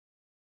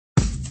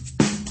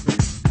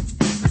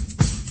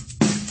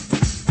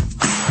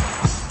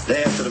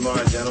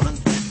tomorrow, gentlemen.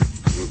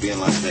 We'll be in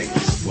Las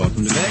Vegas.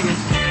 Welcome to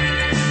Vegas.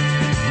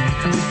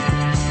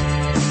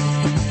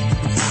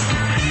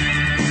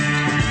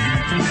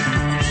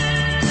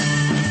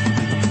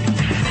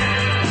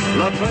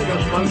 Las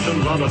Vegas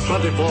functions on a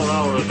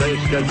 24-hour-a-day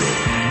schedule.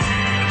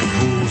 The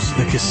pools,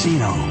 the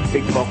casino.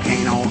 Big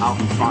volcano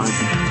out in front.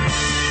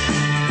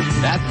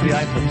 That's the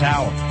Eiffel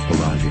Tower.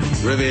 Bellagio.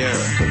 Riviera.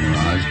 The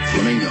Mirage.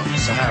 Flamingo.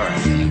 Sahara.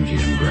 The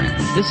MGM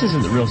Grand. This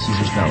isn't the real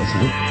Caesar's Palace,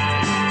 is it?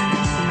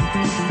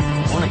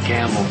 I want to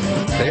gamble.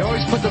 They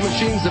always put the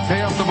machines that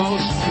pay off the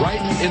most right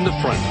in the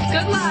front.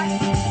 Good luck.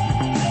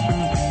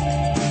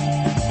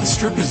 The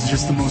Strip is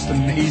just the most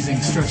amazing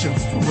stretch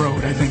of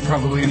road, I think,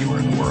 probably anywhere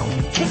in the world.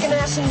 Kicking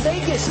ass in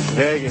Vegas.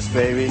 Vegas,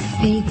 baby.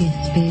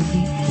 Vegas,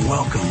 baby.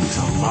 Welcome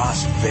to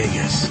Las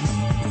Vegas.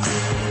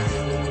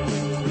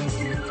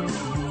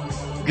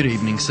 Good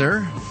evening,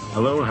 sir.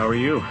 Hello, how are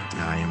you?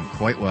 I am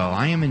quite well.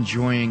 I am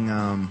enjoying,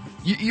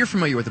 you're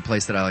familiar with the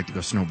place that I like to go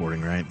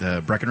snowboarding, right?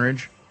 The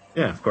Breckenridge?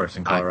 Yeah, of course,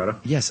 in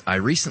Colorado. Yes, I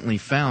recently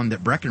found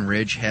that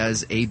Breckenridge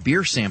has a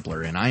beer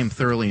sampler, and I am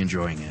thoroughly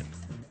enjoying it.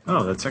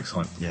 Oh, that's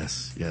excellent.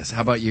 Yes.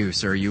 How about you,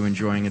 sir? Are you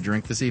enjoying a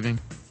drink this evening?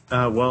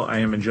 Well, I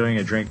am enjoying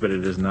a drink, but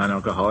it is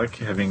non-alcoholic.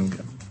 Having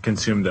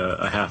consumed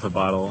a half a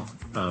bottle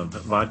of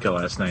vodka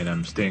last night,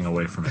 I'm staying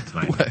away from it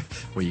tonight.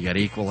 Well, you got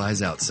to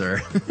equalize out,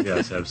 sir.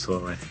 Yes,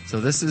 absolutely.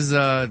 So this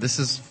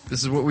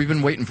is what we've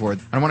been waiting for. I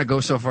don't want to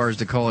go so far as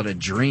to call it a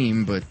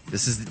dream, but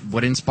this is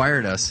what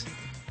inspired us.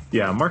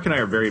 Yeah, Mark and I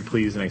are very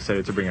pleased and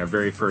excited to bring our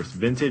very first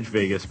Vintage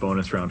Vegas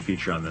bonus round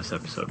feature on this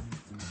episode.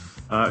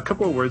 A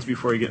couple of words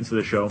before we get into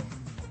the show.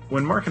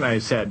 When Mark and I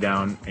sat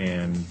down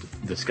and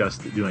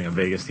discussed doing a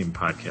Vegas-themed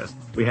podcast,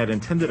 we had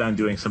intended on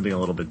doing something a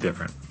little bit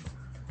different.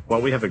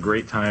 While we have a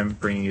great time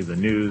bringing you the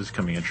news,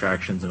 coming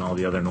attractions, and all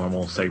the other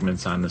normal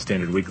segments on the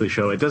Standard Weekly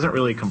show, it doesn't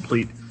really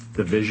complete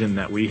the vision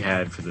that we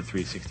had for the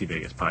 360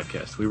 Vegas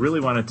podcast. We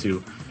really wanted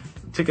to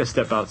take a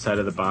step outside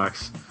of the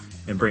box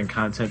and bring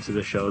content to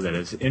the show that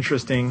is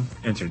interesting,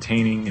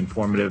 entertaining,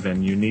 informative,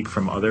 and unique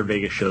from other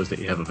Vegas shows that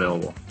you have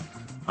available.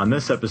 On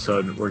this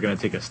episode, we're going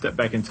to take a step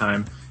back in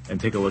time and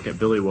take a look at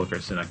Billy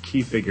Wilkerson, a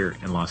key figure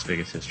in Las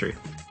Vegas history.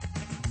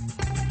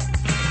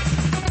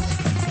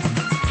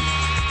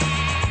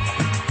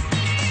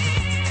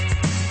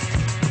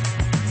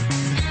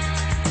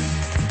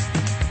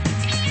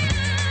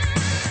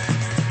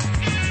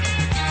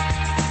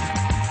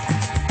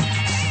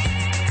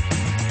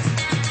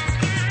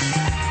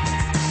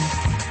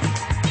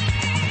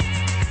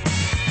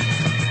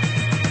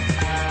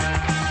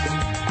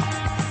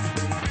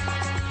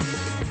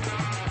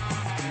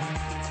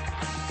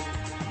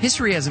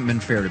 History hasn't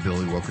been fair to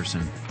Billy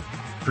Wilkerson.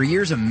 For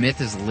years, a myth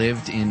has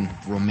lived in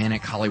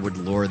romantic Hollywood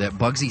lore that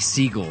Bugsy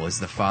Siegel is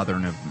the father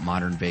of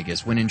modern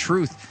Vegas, when in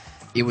truth,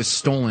 it was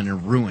stolen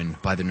and ruined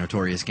by the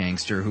notorious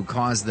gangster who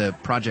caused the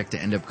project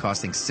to end up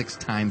costing 6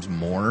 times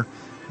more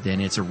than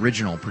its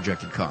original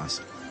projected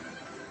cost.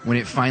 When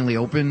it finally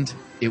opened,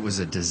 it was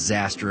a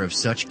disaster of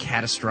such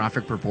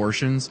catastrophic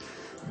proportions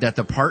that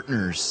the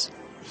partners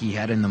he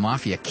had in the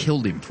mafia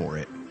killed him for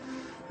it.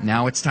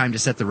 Now it's time to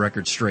set the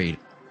record straight.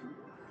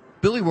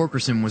 Billy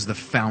Wilkerson was the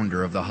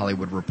founder of The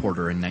Hollywood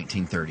Reporter in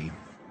 1930.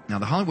 Now,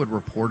 The Hollywood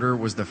Reporter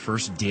was the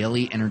first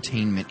daily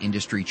entertainment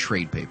industry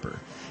trade paper.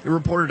 It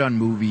reported on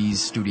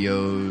movies,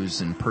 studios,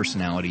 and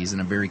personalities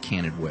in a very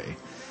candid way.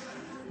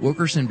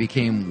 Wilkerson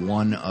became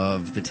one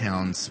of the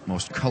town's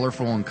most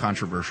colorful and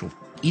controversial.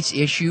 Each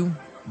issue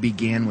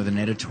began with an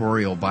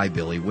editorial by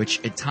Billy,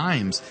 which at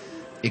times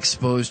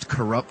exposed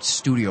corrupt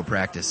studio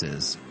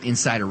practices,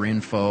 insider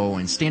info,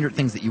 and standard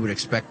things that you would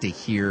expect to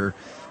hear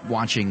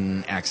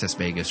watching Access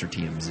Vegas or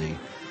TMZ.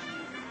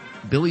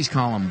 Billy's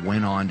column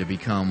went on to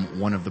become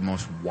one of the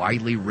most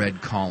widely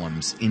read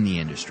columns in the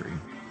industry.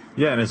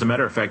 Yeah, and as a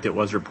matter of fact, it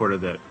was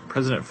reported that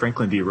President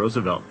Franklin D.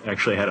 Roosevelt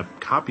actually had a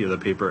copy of the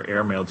paper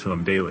airmailed to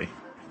him daily.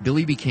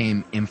 Billy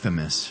became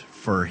infamous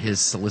for his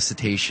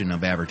solicitation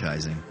of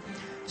advertising.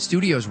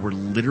 Studios were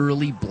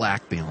literally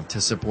blackmailed to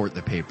support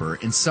the paper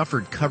and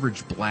suffered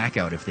coverage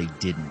blackout if they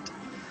didn't.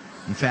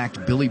 In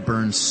fact, Billy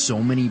burned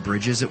so many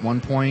bridges at one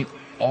point,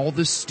 all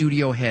the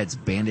studio heads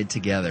banded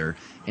together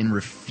and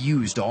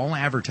refused all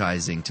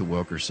advertising to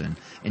Wilkerson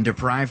and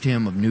deprived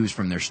him of news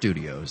from their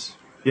studios.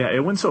 Yeah,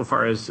 it went so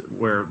far as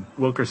where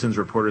Wilkerson's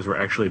reporters were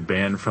actually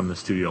banned from the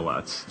studio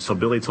lots. So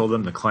Billy told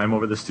them to climb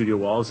over the studio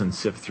walls and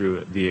sift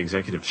through the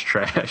executive's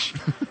trash.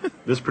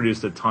 This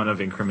produced a ton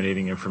of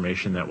incriminating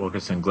information that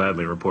Wilkerson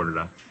gladly reported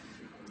on.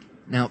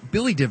 Now,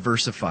 Billy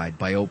diversified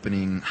by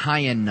opening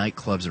high-end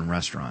nightclubs and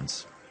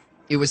restaurants.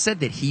 It was said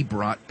that he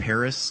brought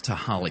Paris to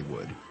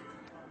Hollywood.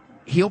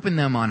 He opened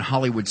them on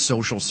Hollywood's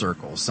social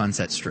circle,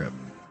 Sunset Strip.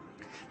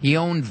 He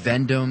owned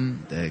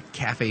Vendome, the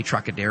Cafe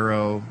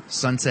Trocadero,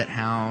 Sunset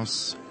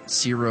House,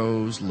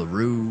 Ciro's,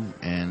 LaRue,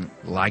 and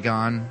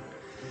Ligon.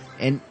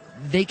 And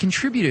they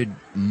contributed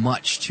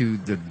much to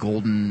the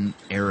golden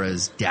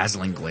era's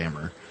dazzling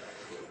glamour.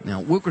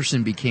 Now,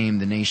 Wilkerson became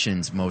the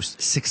nation's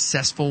most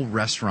successful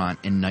restaurant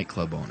and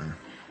nightclub owner.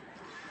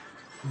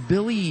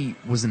 Billy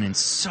was an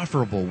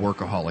insufferable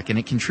workaholic, and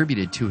it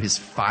contributed to his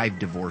 5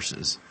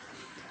 divorces.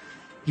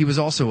 He was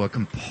also a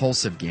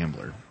compulsive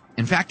gambler.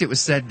 In fact, it was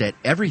said that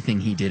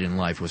everything he did in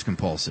life was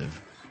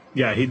compulsive.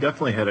 Yeah, he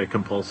definitely had a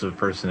compulsive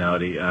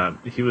personality.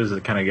 He was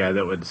the kind of guy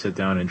that would sit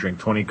down and drink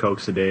 20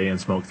 Cokes a day and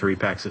smoke 3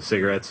 packs of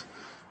cigarettes.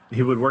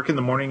 He would work in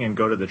the morning and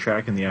go to the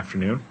track in the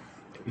afternoon.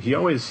 He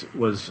always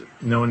was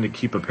known to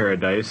keep a pair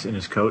of dice in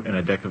his coat and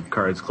a deck of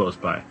cards close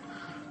by.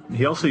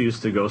 He also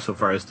used to go so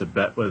far as to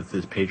bet with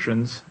his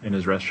patrons in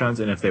his restaurants,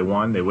 and if they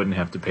won, they wouldn't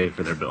have to pay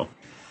for their bill.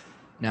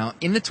 Now,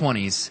 in the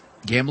 20s,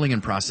 gambling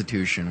and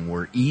prostitution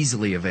were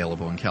easily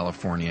available in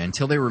California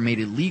until they were made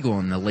illegal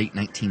in the late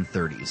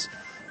 1930s.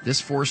 This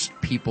forced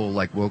people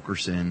like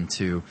Wilkerson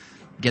to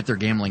get their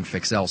gambling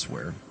fix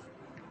elsewhere.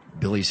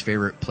 Billy's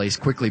favorite place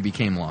quickly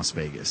became Las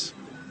Vegas.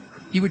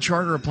 He would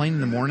charter a plane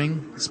in the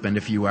morning, spend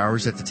a few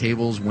hours at the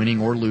tables, winning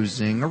or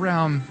losing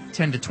around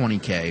 10 to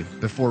 20K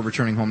before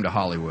returning home to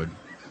Hollywood.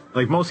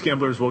 Like most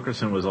gamblers,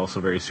 Wilkerson was also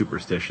very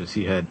superstitious.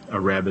 He had a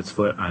rabbit's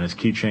foot on his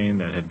keychain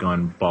that had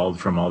gone bald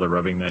from all the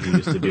rubbing that he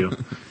used to do.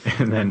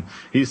 And then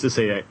he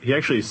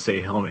actually used to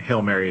say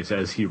Hail Marys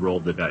as he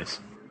rolled the dice.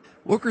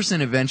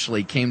 Wilkerson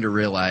eventually came to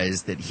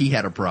realize that he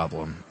had a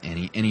problem, and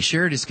he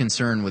shared his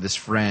concern with his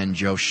friend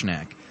Joe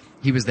Schneck.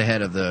 He was the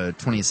head of the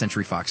 20th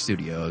Century Fox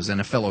Studios and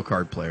a fellow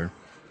card player.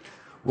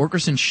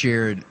 Wilkerson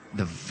shared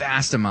the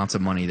vast amounts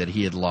of money that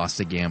he had lost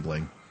to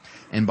gambling.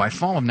 And by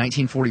fall of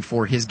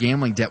 1944, his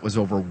gambling debt was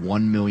over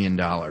 $1 million,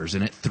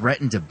 and it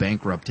threatened to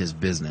bankrupt his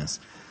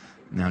business.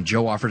 Now,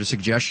 Joe offered a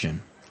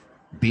suggestion.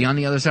 Be on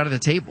the other side of the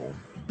table.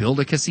 Build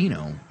a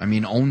casino.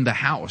 Own the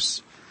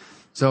house.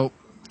 So,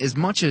 as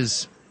much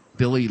as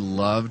Billy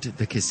loved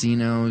the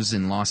casinos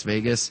in Las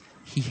Vegas,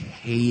 he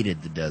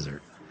hated the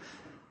desert.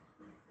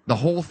 The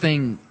whole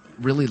thing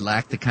really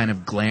lacked the kind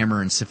of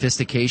glamour and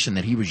sophistication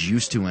that he was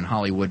used to in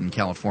Hollywood and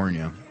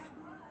California.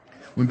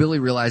 When Billy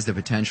realized the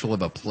potential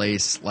of a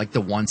place like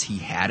the ones he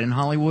had in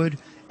Hollywood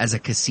as a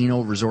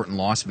casino resort in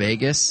Las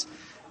Vegas,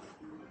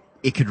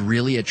 it could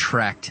really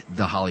attract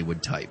the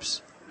Hollywood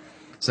types.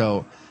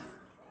 So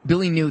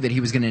Billy knew that he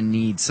was going to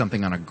need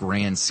something on a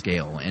grand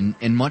scale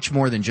and much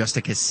more than just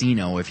a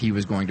casino if he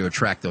was going to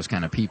attract those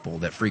kind of people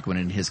that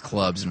frequented his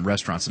clubs and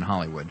restaurants in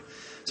Hollywood.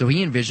 So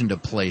he envisioned a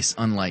place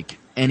unlike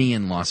any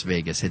in Las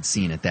Vegas had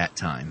seen at that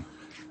time.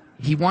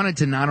 He wanted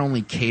to not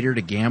only cater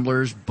to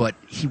gamblers, but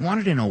he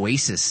wanted an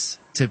oasis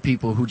to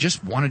people who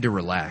just wanted to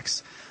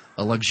relax.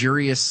 A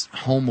luxurious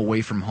home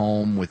away from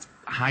home with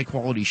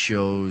high-quality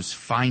shows,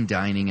 fine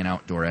dining, and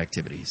outdoor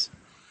activities.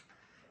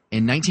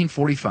 In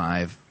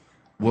 1945,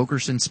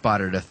 Wilkerson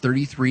spotted a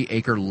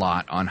 33-acre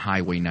lot on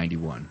Highway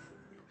 91.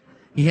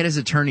 He had his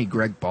attorney,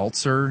 Greg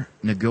Baltzer,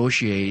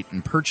 negotiate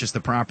and purchase the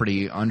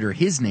property under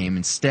his name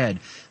instead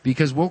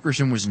because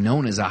Wilkerson was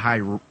known as a high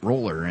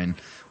roller and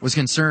was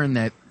concerned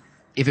that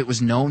if it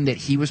was known that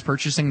he was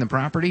purchasing the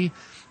property,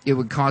 it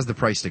would cause the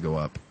price to go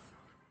up.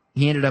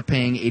 He ended up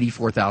paying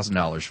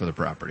 $84,000 for the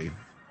property.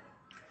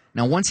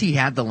 Now, once he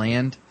had the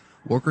land,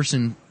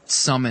 Wilkerson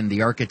summoned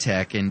the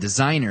architect and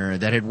designer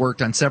that had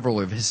worked on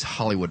several of his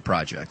Hollywood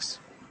projects.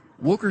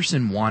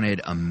 Wilkerson wanted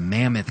a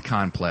mammoth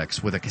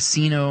complex with a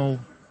casino,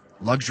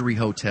 luxury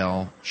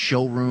hotel,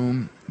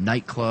 showroom,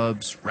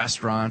 nightclubs,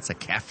 restaurants, a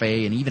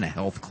cafe, and even a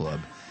health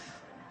club.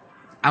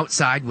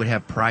 Outside would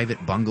have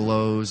private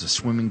bungalows, a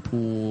swimming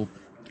pool,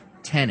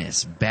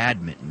 tennis,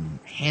 badminton,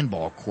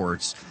 handball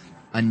courts,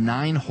 a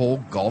 9-hole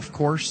golf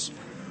course,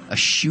 a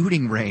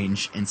shooting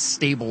range, and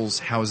stables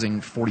housing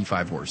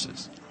 45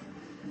 horses.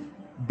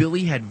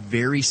 Billy had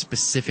very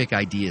specific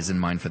ideas in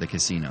mind for the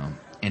casino,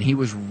 and he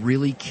was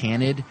really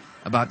candid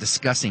about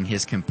discussing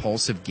his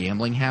compulsive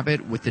gambling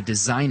habit with the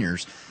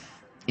designers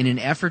in an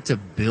effort to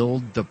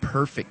build the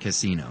perfect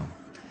casino.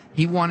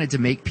 He wanted to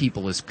make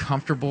people as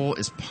comfortable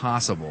as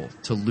possible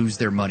to lose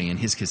their money in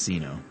his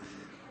casino.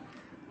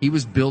 He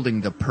was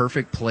building the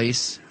perfect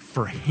place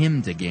for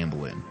him to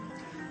gamble in.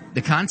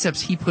 The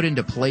concepts he put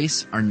into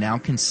place are now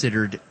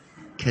considered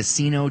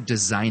Casino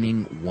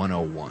Designing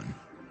 101.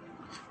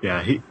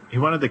 Yeah, he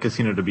wanted the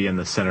casino to be in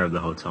the center of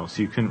the hotel,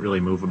 so you couldn't really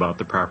move about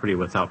the property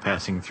without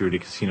passing through the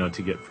casino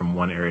to get from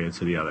one area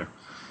to the other.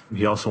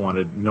 He also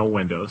wanted no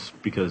windows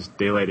because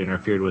daylight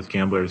interfered with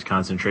gamblers'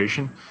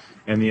 concentration,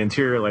 and the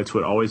interior lights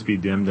would always be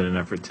dimmed in an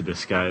effort to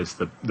disguise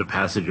the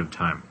passage of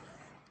time.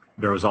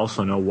 There was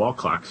also no wall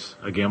clocks.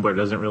 A gambler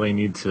doesn't really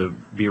need to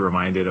be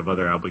reminded of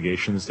other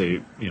obligations.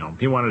 He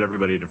wanted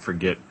everybody to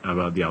forget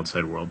about the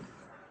outside world.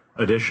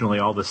 Additionally,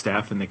 all the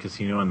staff in the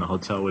casino and the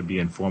hotel would be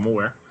in formal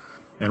wear.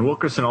 And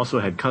Wilkerson also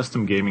had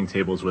custom gaming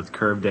tables with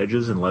curved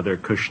edges and leather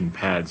cushioned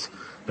pads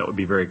that would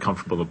be very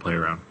comfortable to play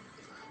around.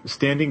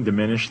 Standing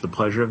diminished the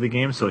pleasure of the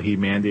game, so he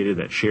mandated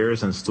that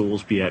chairs and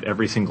stools be at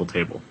every single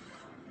table.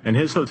 And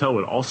his hotel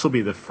would also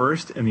be the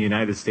first in the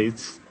United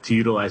States to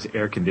utilize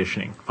air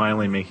conditioning,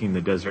 finally making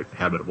the desert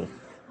habitable.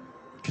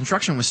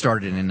 Construction was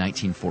started in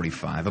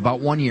 1945, about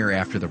 1 year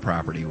after the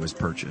property was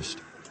purchased.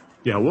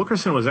 Yeah,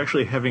 Wilkerson was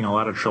actually having a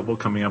lot of trouble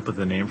coming up with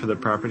a name for the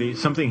property,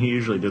 something he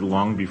usually did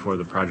long before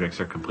the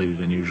projects are completed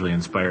and usually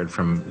inspired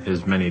from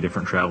his many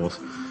different travels.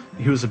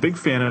 He was a big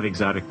fan of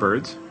exotic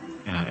birds,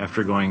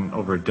 After going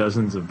over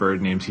dozens of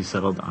bird names, he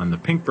settled on the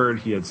pink bird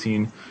he had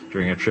seen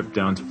during a trip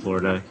down to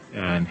Florida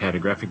and had a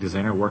graphic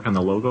designer work on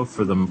the logo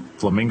for the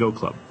Flamingo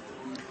Club.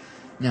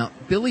 Now,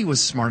 Billy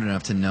was smart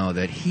enough to know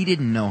that he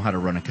didn't know how to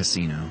run a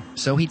casino,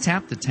 so he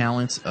tapped the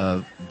talents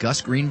of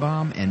Gus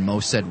Greenbaum and Mo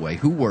Sedway,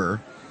 who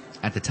were,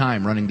 at the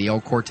time, running the El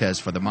Cortez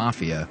for the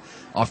Mafia,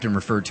 often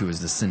referred to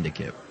as the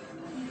Syndicate.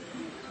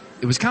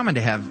 It was common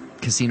to have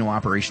casino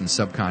operations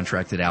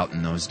subcontracted out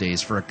in those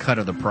days for a cut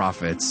of the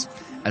profits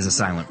as a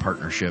silent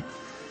partnership.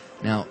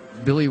 Now,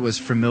 Billy was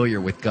familiar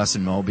with Gus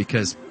and Mo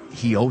because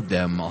he owed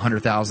them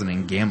 $100,000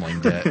 in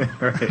gambling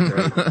debt.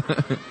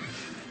 Right.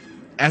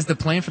 As the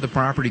plan for the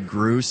property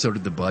grew, so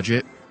did the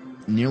budget.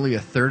 Nearly a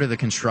third of the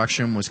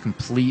construction was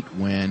complete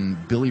when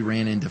Billy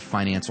ran into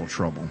financial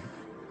trouble.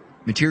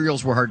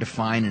 Materials were hard to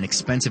find and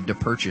expensive to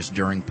purchase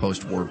during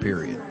post-war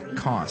period.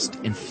 Cost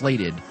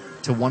inflated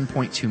to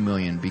 $1.2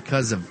 million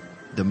because of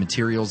the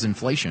materials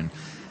inflation,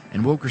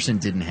 and Wilkerson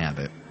didn't have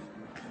it.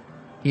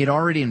 He had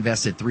already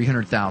invested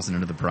 $300,000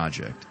 into the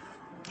project.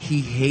 He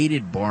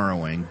hated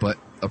borrowing, but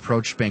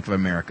approached Bank of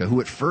America,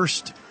 who at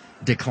first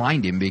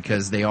declined him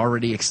because they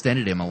already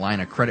extended him a line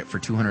of credit for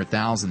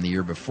 $200,000 the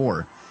year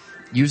before.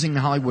 Using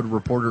the Hollywood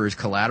Reporter as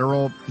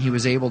collateral, he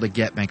was able to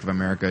get Bank of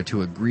America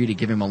to agree to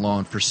give him a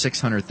loan for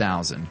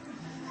 $600,000.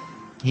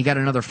 He got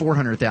another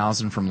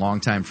 $400,000 from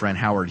longtime friend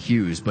Howard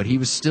Hughes, but he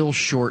was still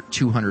short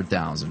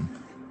 $200,000.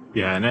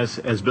 Yeah, and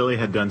as Billy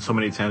had done so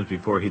many times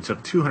before, he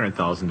took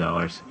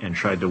 $200,000 and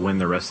tried to win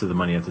the rest of the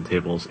money at the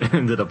tables and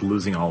ended up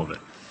losing all of it.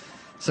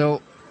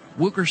 So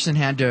Wilkerson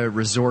had to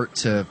resort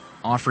to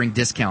offering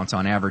discounts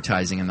on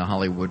advertising in the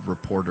Hollywood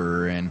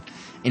Reporter and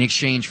in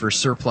exchange for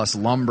surplus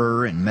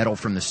lumber and metal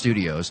from the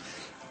studios.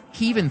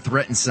 He even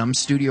threatened some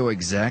studio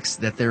execs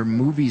that their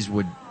movies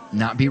would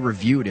not be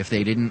reviewed if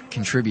they didn't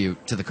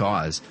contribute to the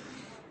cause.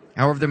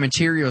 However, the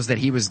materials that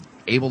he was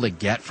able to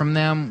get from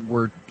them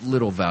were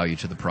little value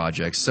to the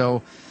project.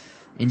 So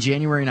in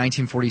January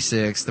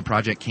 1946, the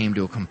project came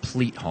to a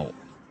complete halt.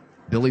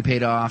 Billy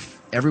paid off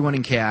everyone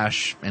in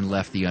cash and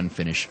left the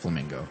unfinished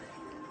Flamingo.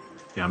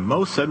 Yeah,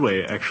 Mo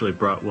Sedway actually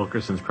brought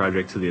Wilkerson's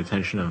project to the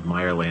attention of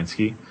Meyer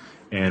Lansky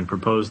and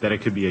proposed that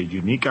it could be a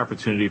unique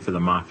opportunity for the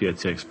Mafia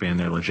to expand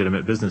their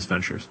legitimate business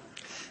ventures.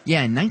 Yeah,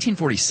 in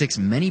 1946,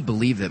 many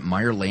believe that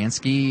Meyer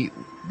Lansky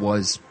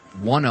was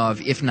one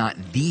of, if not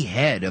the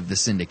head of the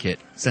syndicate,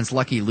 since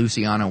Lucky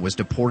Luciano was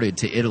deported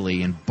to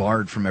Italy and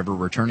barred from ever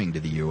returning to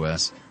the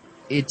U.S.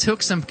 It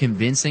took some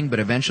convincing, but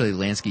eventually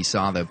Lansky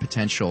saw the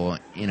potential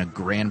in a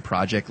grand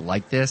project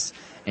like this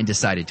and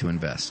decided to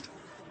invest.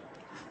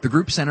 The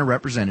group sent a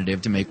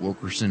representative to make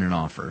Wilkerson an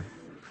offer.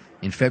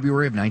 In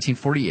February of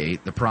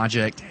 1948, the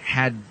project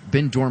had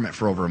been dormant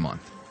for over a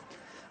month.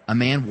 A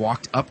man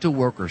walked up to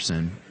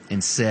Wilkerson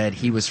and said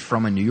he was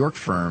from a New York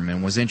firm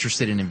and was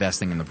interested in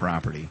investing in the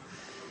property.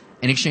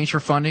 In exchange for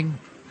funding,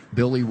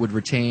 Billy would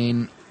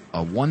retain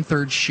a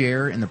 1/3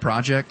 share in the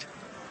project.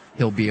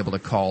 He'll be able to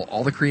call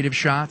all the creative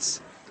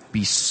shots,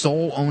 be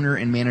sole owner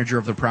and manager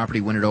of the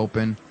property when it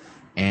opened,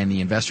 and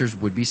the investors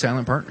would be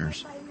silent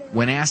partners.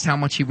 When asked how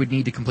much he would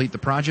need to complete the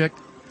project,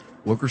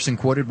 Wilkerson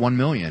quoted $1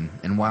 million,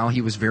 and while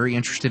he was very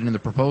interested in the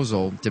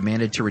proposal,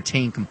 demanded to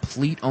retain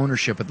complete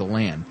ownership of the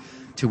land,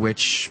 to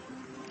which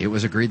it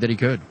was agreed that he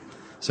could.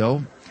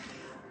 So,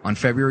 on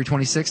February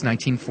 26,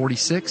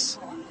 1946,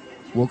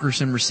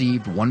 Wilkerson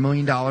received $1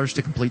 million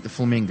to complete the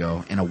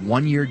Flamingo and a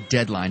 1-year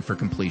deadline for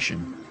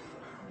completion.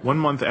 1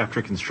 month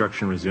after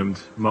construction resumed,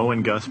 Mo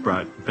and Gus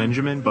brought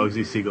Benjamin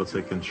Bugsy Siegel to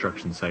the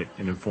construction site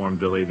and informed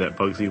Billy that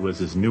Bugsy was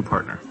his new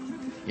partner.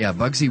 Yeah,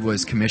 Bugsy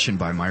was commissioned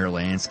by Meyer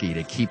Lansky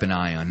to keep an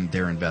eye on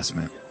their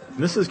investment. And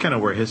this is kind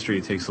of where history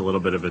takes a little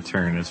bit of a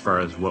turn as far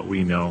as what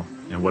we know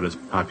and what is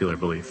popular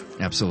belief.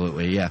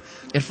 Absolutely, yeah.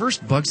 At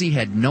first, Bugsy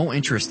had no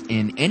interest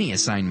in any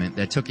assignment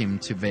that took him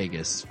to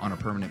Vegas on a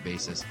permanent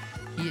basis.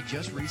 He had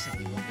just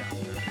recently moved out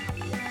there.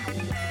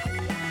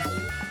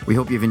 We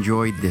hope you've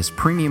enjoyed this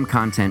premium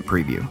content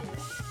preview.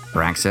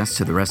 For access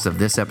to the rest of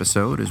this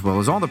episode, as well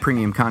as all the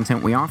premium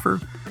content we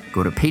offer,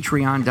 go to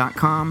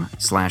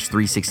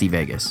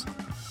patreon.com/360vegas.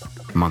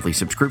 A monthly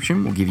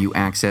subscription will give you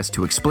access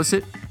to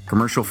explicit,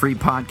 commercial-free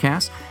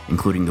podcasts,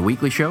 including The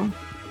Weekly Show,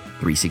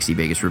 360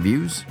 Vegas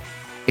Reviews,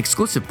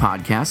 exclusive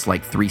podcasts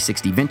like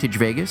 360 Vintage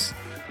Vegas,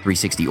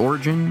 360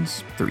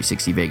 Origins,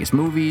 360 Vegas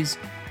Movies,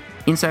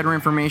 insider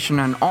information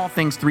on all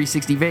things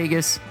 360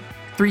 Vegas,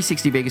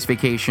 360 Vegas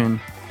Vacation,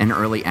 and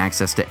early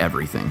access to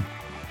everything.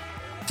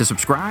 To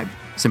subscribe,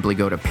 simply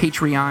go to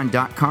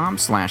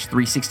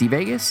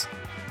patreon.com/360vegas.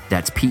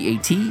 That's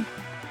PATREON.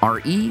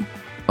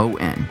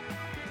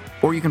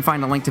 Or you can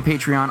find a link to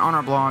Patreon on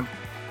our blog,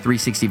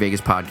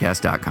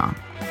 360vegaspodcast.com.